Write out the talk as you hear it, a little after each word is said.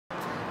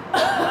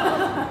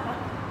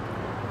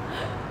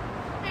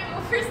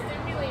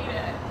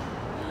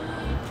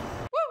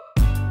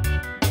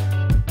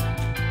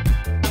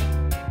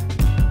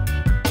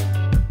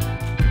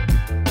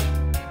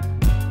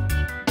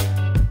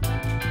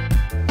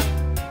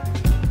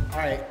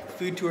Alright,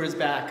 food tour is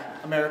back.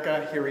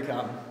 America, here we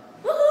come.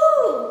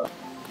 Woohoo!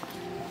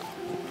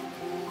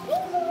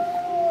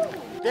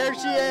 There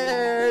she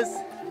is!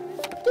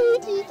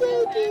 Katie,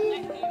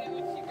 Katie!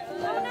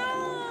 Oh no!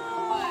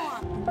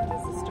 What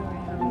is the story?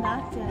 I'm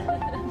not dead.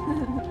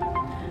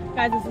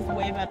 Guys, this is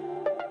way better.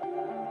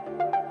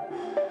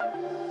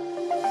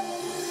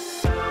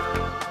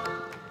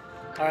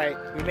 Alright,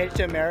 we made it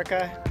to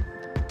America.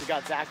 We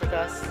got Zach with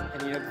us,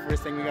 and you know the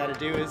first thing we gotta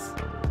do is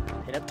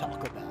hit up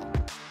Taco Bell.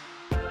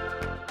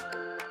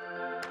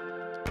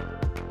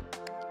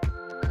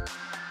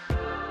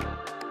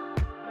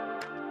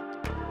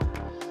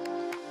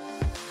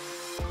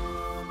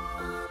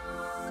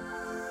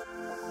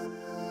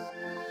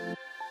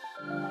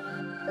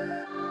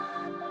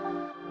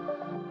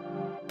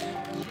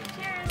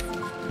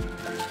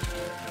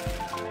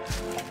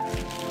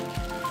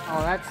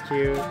 Oh, that's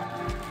cute.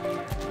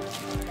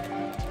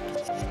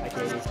 Hi,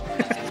 Katie.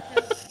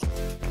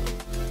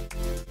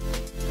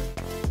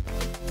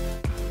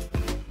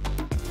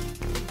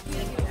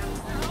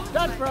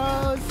 Dutch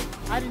Bros!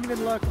 I didn't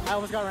even look. I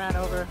almost got ran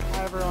over.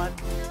 Hi, everyone.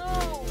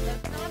 No,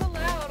 that's not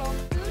allowed on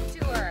the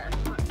food tour.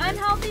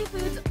 Unhealthy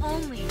foods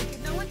only.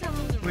 No one tells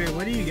them the Wait,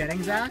 what are you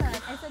getting, Zach?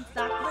 I said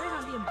Zach better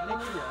not be a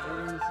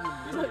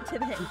bitch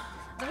today.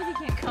 Otherwise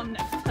he can't come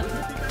next time.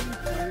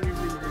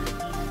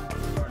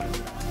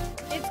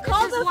 It's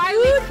called a why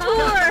food we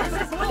tour!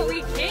 This is what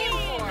we came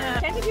for.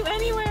 Can't take you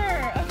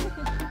anywhere!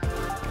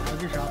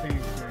 How's your shopping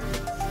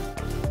experience?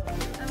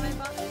 And my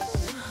boss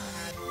is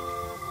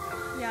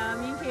Yeah,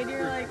 me and Katie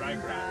are like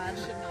bad.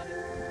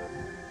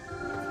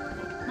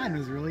 Mine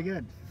was really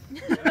good.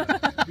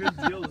 Good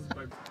deals.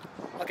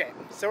 Okay,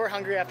 so we're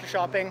hungry after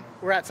shopping.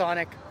 We're at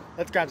Sonic.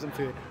 Let's grab some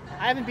food.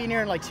 I haven't been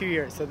here in like 2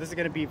 years, so this is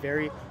gonna be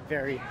very,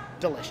 very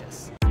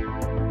delicious.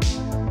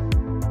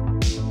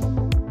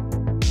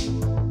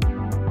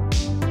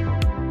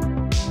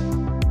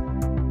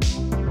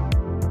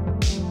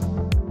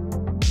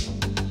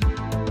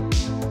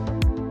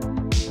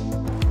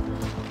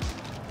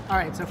 All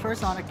right, so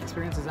first Sonic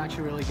experience is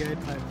actually really good,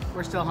 but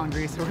we're still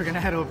hungry, so we're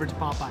gonna head over to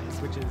Popeyes,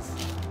 which is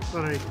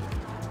literally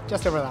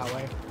just over that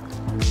way.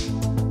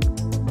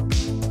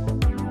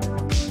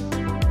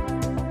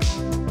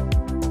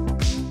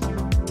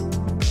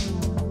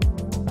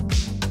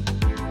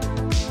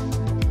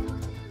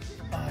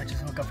 Oh, I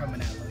just woke up from a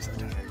nap, I'm so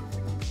tired.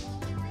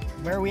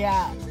 Where are we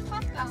at?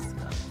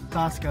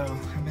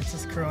 Costco. Amidst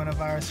this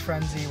coronavirus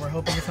frenzy, we're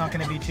hoping it's not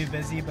gonna be too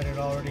busy, but it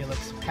already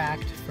looks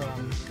packed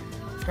from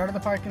start of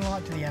the parking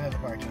lot to the end of the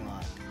parking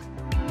lot.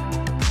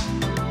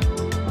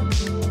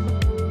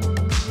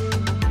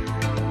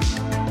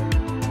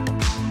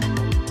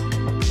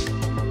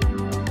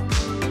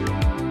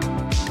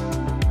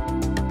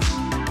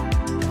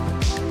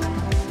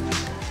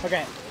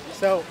 Okay,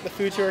 so the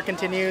food tour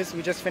continues.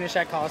 We just finished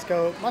at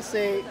Costco. Must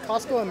say,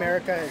 Costco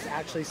America is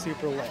actually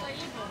super lit.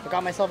 I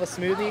got myself a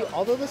smoothie,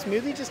 although the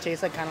smoothie just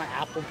tastes like kind of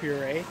apple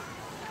puree.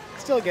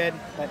 Still good,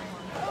 but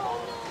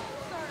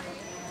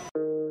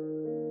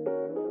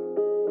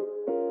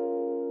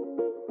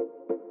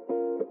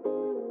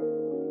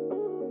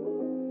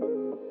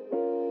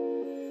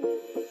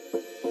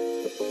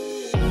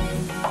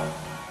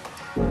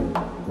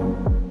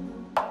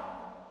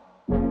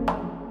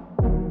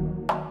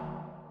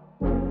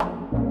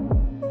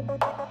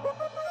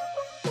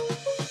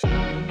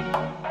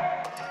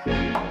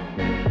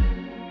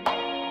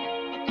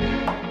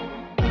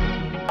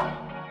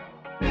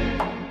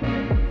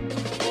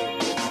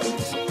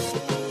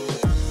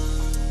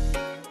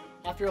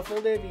after a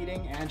full day of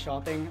eating and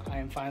shopping, I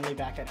am finally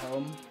back at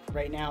home.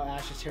 Right now,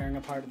 Ash is tearing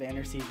apart the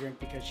Energy drink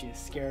because she is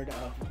scared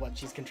of what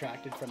she's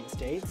contracted from the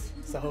States.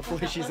 So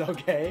hopefully she's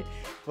okay.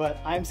 But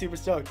I'm super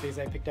stoked because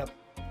I picked up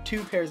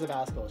 2 pairs of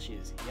basketball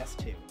shoes. Yes,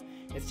 2.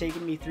 It's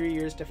taken me 3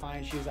 years to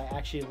find shoes I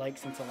actually like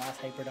since the last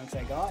Hyperdunks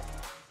I got.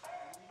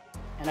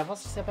 And I've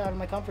also stepped out of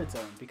my comfort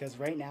zone because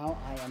right now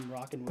I am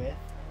rocking with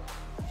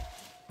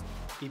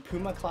the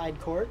Puma Clyde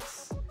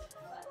Courts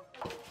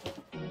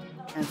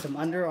and some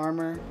Under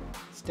Armour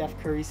Steph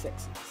Curry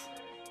 6s.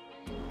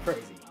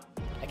 Crazy.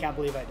 I can't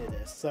believe I did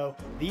this. So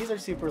these are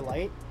super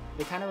light.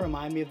 They kind of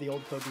remind me of the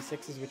old Kobe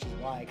 6s, which is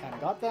why I kind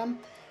of got them.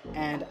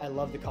 And I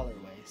love the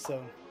colorway.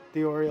 So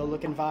the Oreo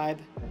looking vibe.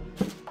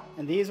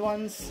 And these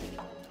ones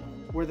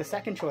were the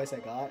second choice I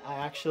got. I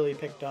actually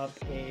picked up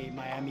a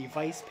Miami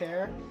Vice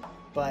pair,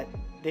 but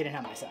they didn't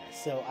have my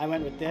size. So I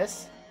went with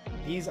this.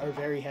 These are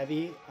very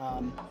heavy.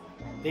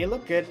 They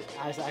look good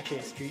as actually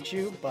a street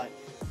shoe, but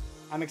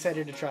I'm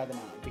excited to try them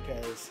out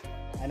because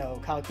I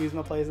know Kyle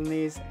Kuzma plays in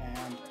these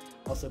and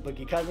also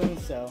Boogie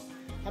Cousins, so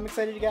I'm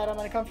excited to get out of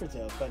my comfort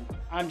zone, but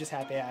I'm just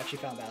happy I actually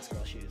found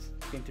basketball shoes.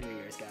 It's been 3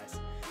 years, guys.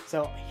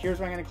 So here's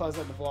where I'm going to close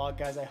out the vlog,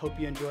 guys. I hope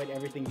you enjoyed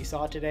everything you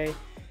saw today,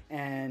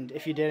 and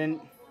if you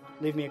didn't,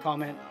 leave me a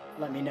comment,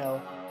 let me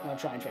know, and I'll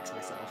try and fix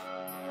myself.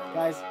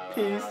 Guys,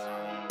 peace.